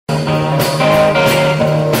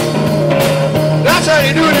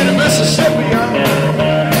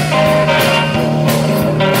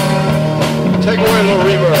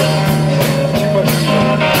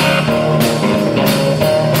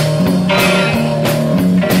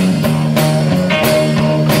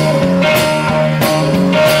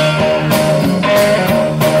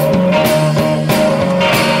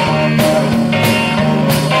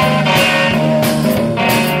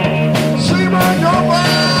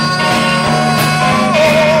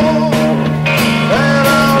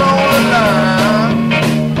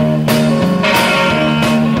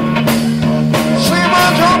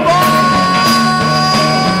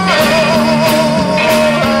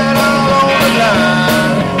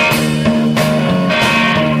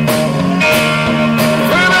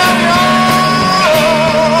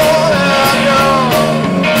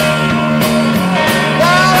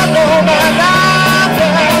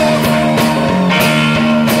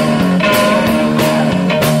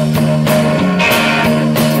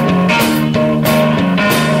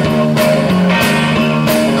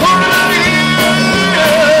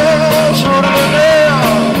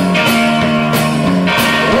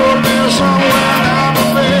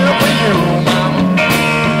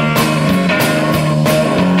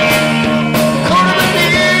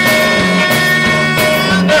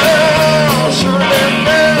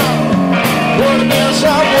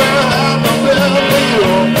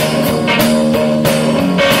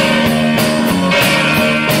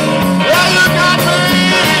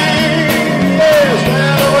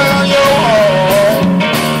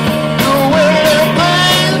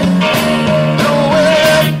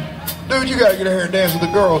gotta get out here and dance with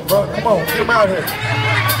the girls, bro. Come on, get them out here.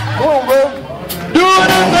 Come on, bro. Do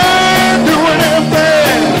anything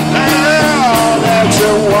now that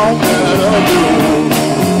you want me to do.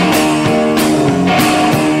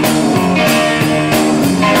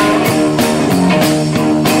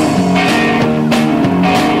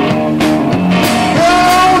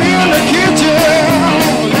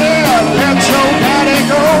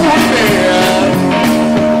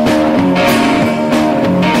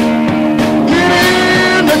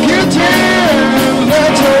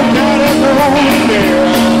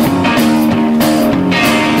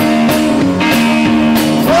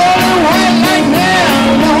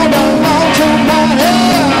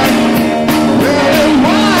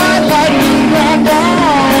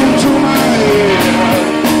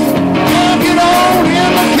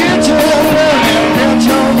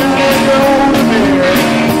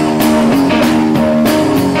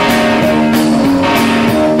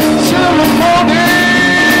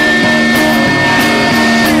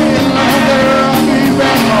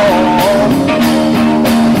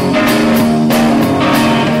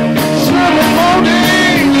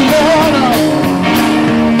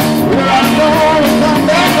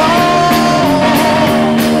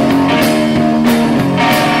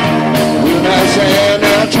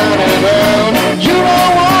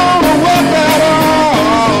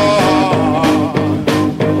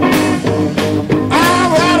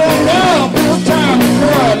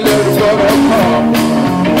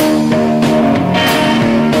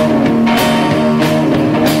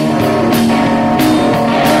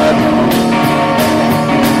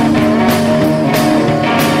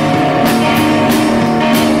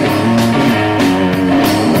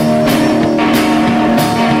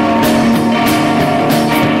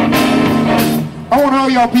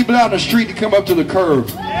 People out in the street to come up to the curb.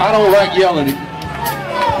 I don't like yelling.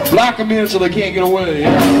 Block them in so they can't get away.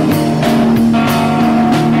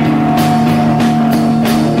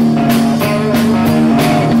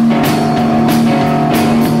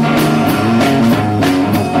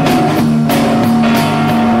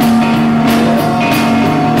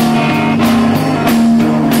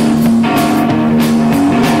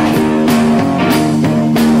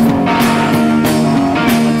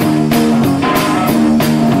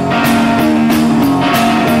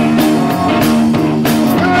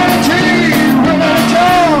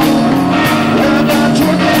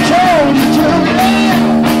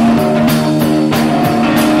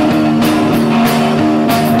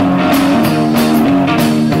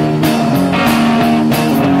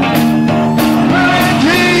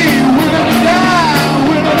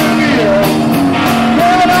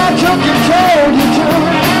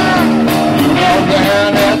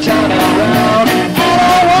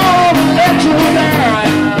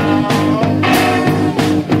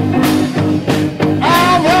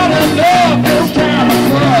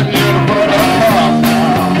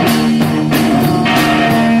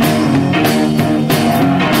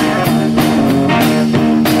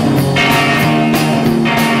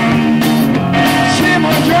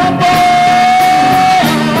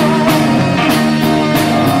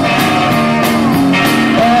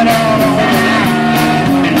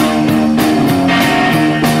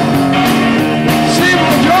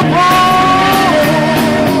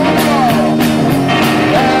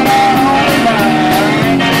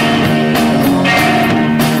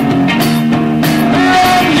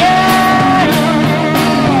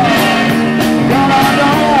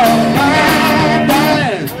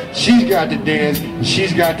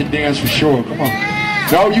 She's got to dance for sure. Come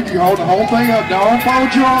on. No, you can hold the whole thing up. Don't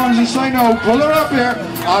fold your arms and say no. Pull her up here.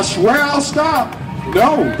 I swear I'll stop.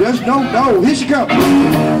 No, there's no. Here she comes.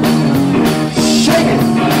 Shake it.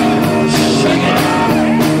 Shake it.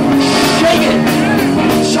 Shake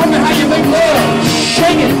it. Show me how you make love.